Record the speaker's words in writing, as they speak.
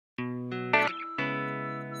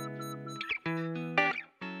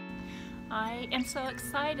I am so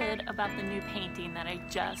excited about the new painting that I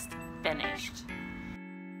just finished.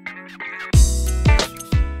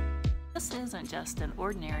 This isn't just an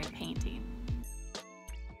ordinary painting.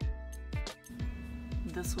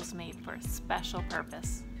 This was made for a special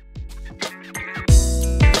purpose.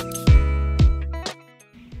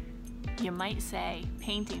 You might say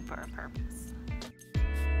painting for a purpose.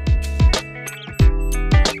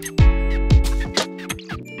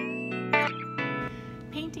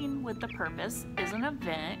 Painting with the Purpose is an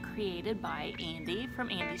event created by Andy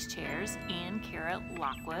from Andy's Chairs and Kara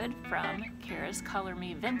Lockwood from Kara's Color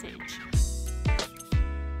Me Vintage.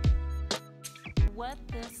 What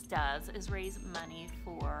this does is raise money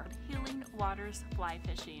for Healing Waters Fly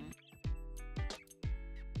Fishing.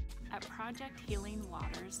 At Project Healing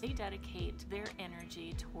Waters, they dedicate their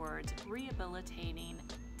energy towards rehabilitating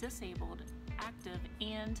disabled, active,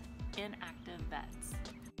 and inactive vets.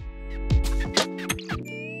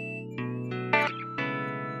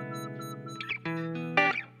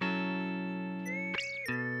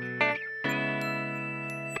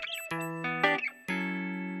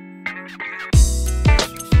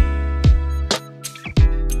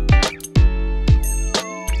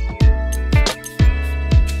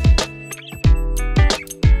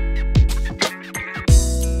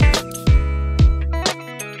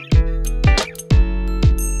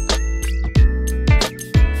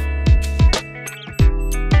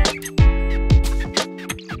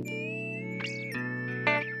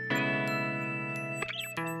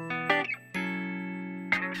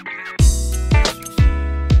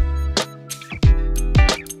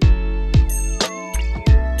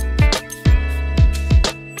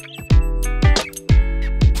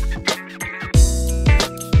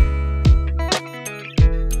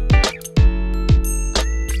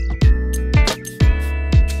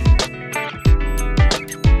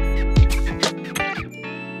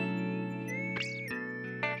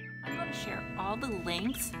 Share all the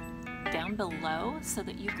links down below so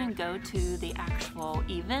that you can go to the actual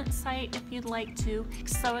event site if you'd like to.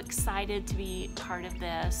 So excited to be part of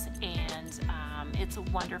this, and it's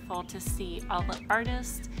wonderful to see all the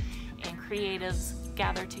artists and creatives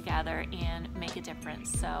gather together and make a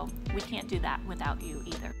difference. So we can't do that without you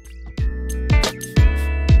either.